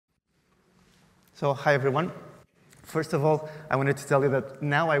So, hi everyone. First of all, I wanted to tell you that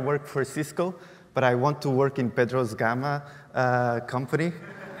now I work for Cisco, but I want to work in Pedro's Gamma company.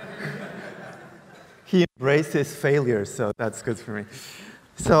 He embraces failure, so that's good for me.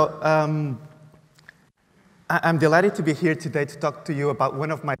 So, I'm delighted to be here today to talk to you about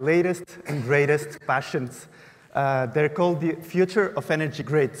one of my latest and greatest passions. They're called the future of energy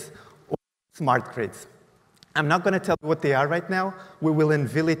grids, or smart grids. I'm not going to tell you what they are right now. We will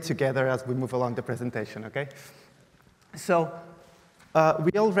unveil it together as we move along the presentation, okay? So,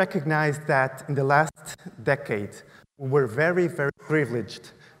 we all recognize that in the last decade, we were very, very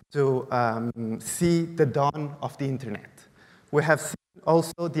privileged to see the dawn of the internet. We have seen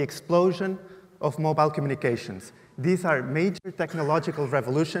also the explosion of mobile communications. These are major technological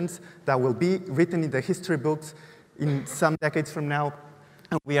revolutions that will be written in the history books in some decades from now,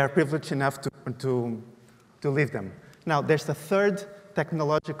 and we are privileged enough to live them. Now, there's a third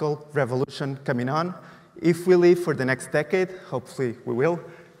technological revolution coming on. If we live for the next decade, hopefully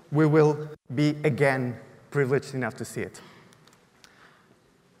we will be again privileged enough to see it.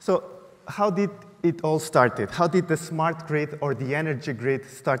 So, how did it all started? How did the smart grid or the energy grid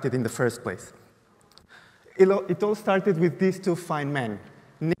started in the first place? It all started with these two fine men,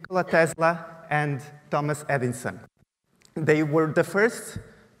 Nikola Tesla and Thomas Edison. They were the first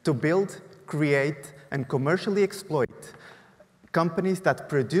to build, create, and commercially exploit companies that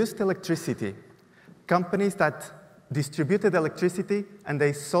produced electricity, companies that distributed electricity, and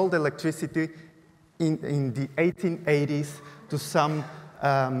they sold electricity in the 1880s to some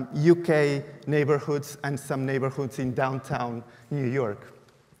UK neighborhoods and some neighborhoods in downtown New York.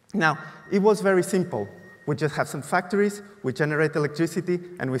 Now, it was very simple. We just have some factories, we generate electricity,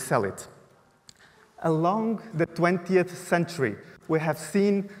 and we sell it. Along the 20th century, we have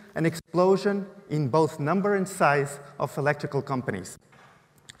seen an explosion in both number and size of electrical companies.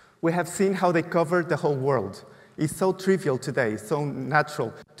 We have seen how they cover the whole world. It's so trivial today, so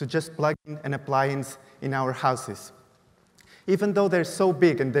natural to just plug in an appliance in our houses. Even though they're so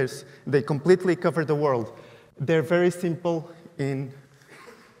big and they completely cover the world, they're very simple in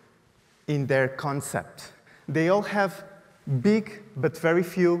their concept. They all have big but very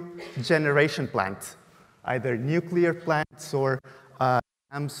few generation plants, either nuclear plants or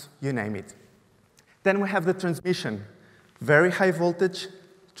dams, you name it. Then we have the transmission, very high voltage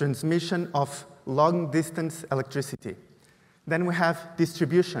transmission of long-distance electricity. Then we have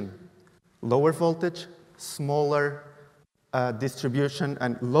distribution, lower voltage, smaller distribution,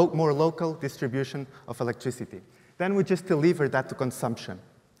 and more local distribution of electricity. Then we just deliver that to consumption.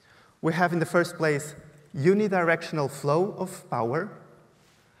 We have, in the first place, unidirectional flow of power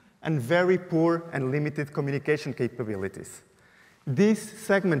and very poor and limited communication capabilities. These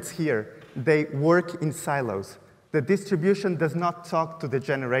segments here, they work in silos. The distribution does not talk to the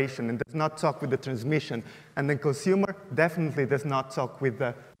generation and does not talk with the transmission, and the consumer definitely does not talk with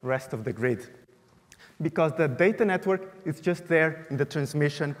the rest of the grid. Because the data network is just there in the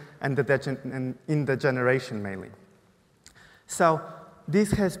transmission and in the generation mainly. So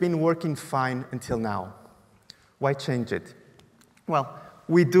this has been working fine until now. Why change it? Well,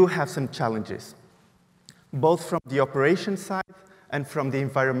 we do have some challenges, both from the operation side and from the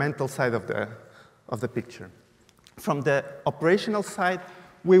environmental side of the picture. From the operational side,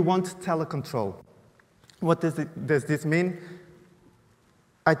 we want telecontrol. What does this mean?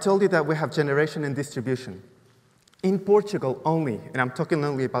 I told you that we have generation and distribution. In Portugal only, and I'm talking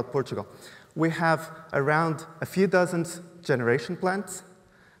only about Portugal, we have around a few dozen generation plants.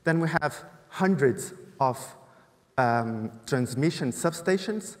 Then we have hundreds of transmission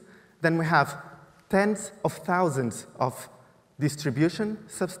substations. Then we have tens of thousands of distribution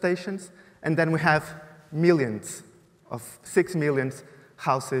substations. And then we have millions of 6 million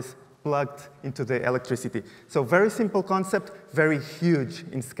houses plugged into the electricity. So very simple concept, very huge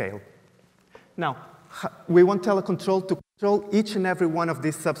in scale. Now, we want telecontrol to control each and every one of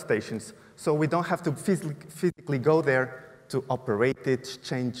these substations, so we don't have to physically go there to operate it,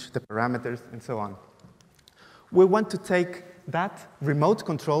 change the parameters, and so on. We want to take that remote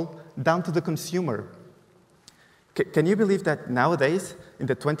control down to the consumer. Can you believe that nowadays, in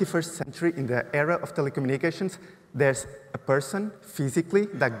the 21st century, in the era of telecommunications, there's a person physically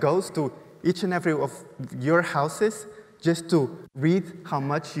that goes to each and every of your houses just to read how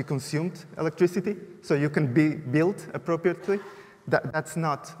much you consumed electricity so you can be billed appropriately? That's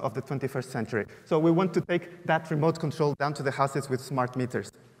not of the 21st century. So we want to take that remote control down to the houses with smart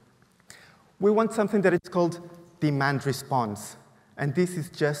meters. We want something that is called demand response, and this is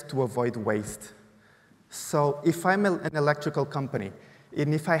just to avoid waste. So if I'm an electrical company,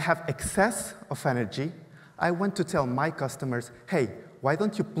 and if I have excess of energy, I want to tell my customers, hey, Why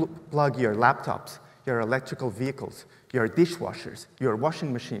don't you plug your laptops, your electrical vehicles, your dishwashers, your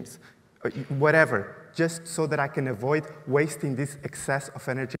washing machines, whatever, just so that I can avoid wasting this excess of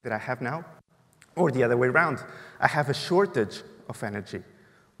energy that I have now? Or the other way around, I have a shortage of energy.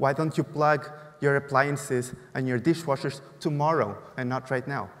 Why don't you plug your appliances and your dishwashers tomorrow and not right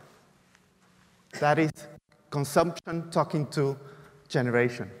now? That is consumption talking to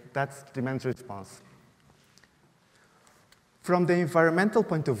generation. That's demand response. From the environmental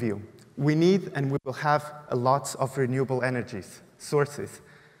point of view, we need and we will have lots of renewable energies, sources.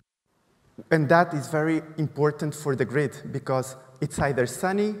 And that is very important for the grid because it's either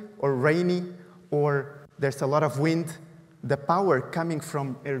sunny or rainy or there's a lot of wind. The power coming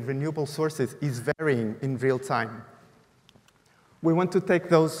from renewable sources is varying in real time. We want to take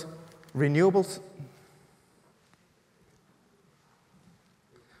those renewables.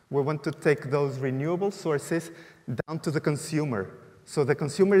 We want to take those renewable sources down to the consumer. So the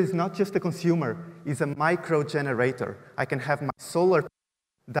consumer is not just a consumer, it's a micro generator. I can have my solar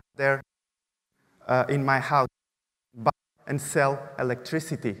down there in my house, buy and sell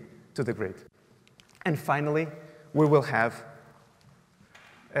electricity to the grid. And finally, we will have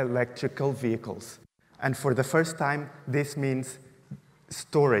electrical vehicles. And for the first time, this means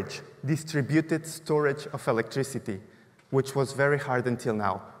storage, distributed storage of electricity, which was very hard until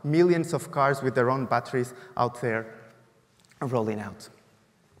now. Millions of cars with their own batteries out there rolling out.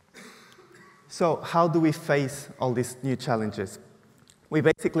 So how do we face all these new challenges? We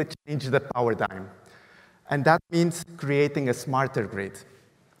basically change the paradigm. And that means creating a smarter grid.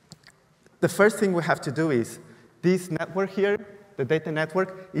 The first thing we have to do is this network here, the data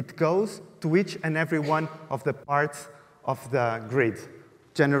network, it goes to each and every one of the parts of the grid.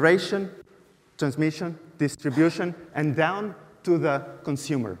 Generation, transmission, distribution, and down to the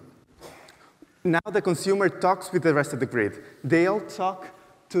consumer. Now the consumer talks with the rest of the grid. They all talk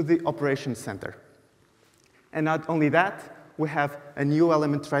to the operations center. And not only that, we have a new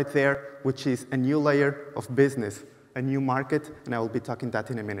element right there, which is a new layer of business, a new market, and I will be talking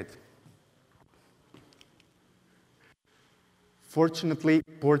that in a minute. Fortunately,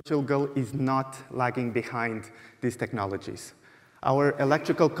 Portugal is not lagging behind these technologies. Our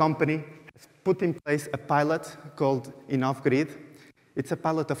electrical company has put in place a pilot called InnovGrid. It's a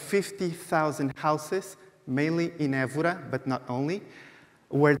pilot of 50,000 houses, mainly in Évora, but not only,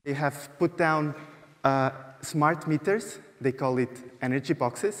 where they have put down smart meters. They call it energy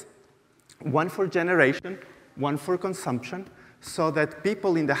boxes, one for generation, one for consumption, so that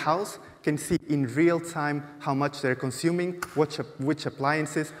people in the house can see in real time how much they're consuming, which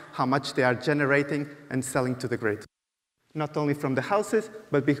appliances, how much they are generating and selling to the grid. Not only from the houses,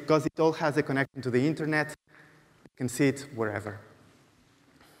 but because it all has a connection to the internet, you can see it wherever.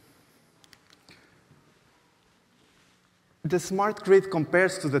 The smart grid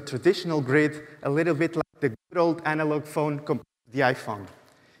compares to the traditional grid a little bit like the good old analog phone compared to the iPhone.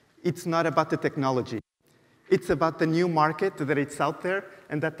 It's not about the technology. It's about the new market that it's out there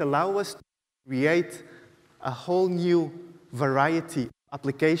and that allow us to create a whole new variety of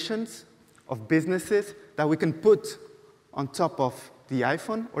applications, of businesses that we can put on top of the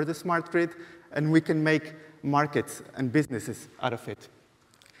iPhone or the smart grid, and we can make markets and businesses out of it.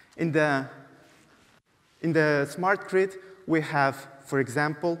 In the smart grid, we have, for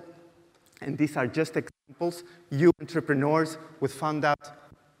example, and these are just examples, you entrepreneurs would find out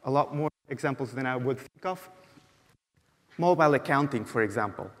a lot more examples than I would think of. Mobile accounting, for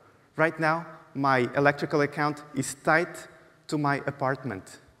example. Right now, my electrical account is tied to my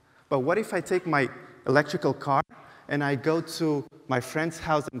apartment. But what if I take my electrical car and I go to my friend's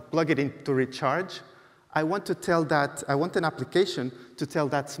house and plug it in to recharge? I want an application to tell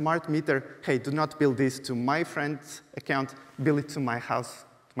that smart meter, hey, do not bill this to my friend's account, bill it to my house,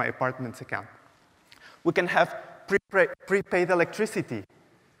 my apartment's account. We can have prepaid electricity.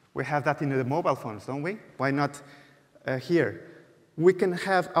 We have that in the mobile phones, don't we? Why not here? We can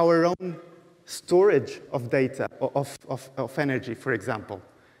have our own storage of data, of energy, for example.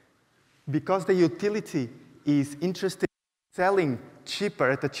 Because the utility is interested in selling cheaper,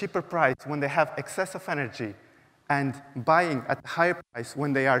 at a cheaper price when they have excess of energy, and buying at a higher price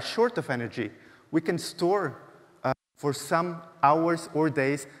when they are short of energy, we can store for some hours or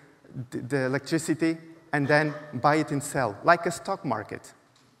days the electricity and then buy it and sell, like a stock market.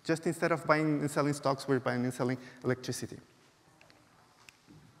 Just instead of buying and selling stocks, we're buying and selling electricity.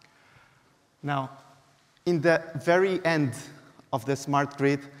 Now, in the very end of the smart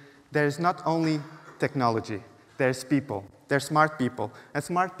grid, there's not only technology, there's people. They're smart people, and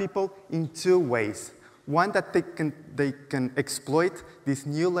smart people in two ways. One, that they can exploit this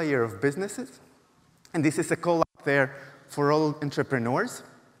new layer of businesses, and this is a call out there for all entrepreneurs.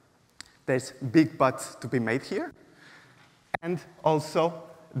 There's big bucks to be made here. And also,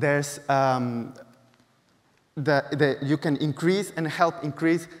 there's you can increase and help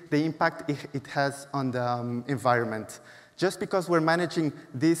increase the impact it has on the environment. Just because we're managing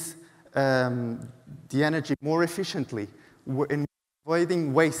this, the energy more efficiently, in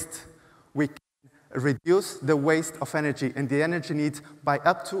avoiding waste, we can reduce the waste of energy and the energy needs by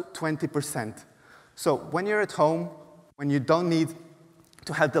up to 20%. So when you're at home, when you don't need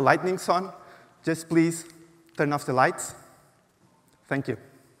to have the lightnings on, just please turn off the lights. Thank you.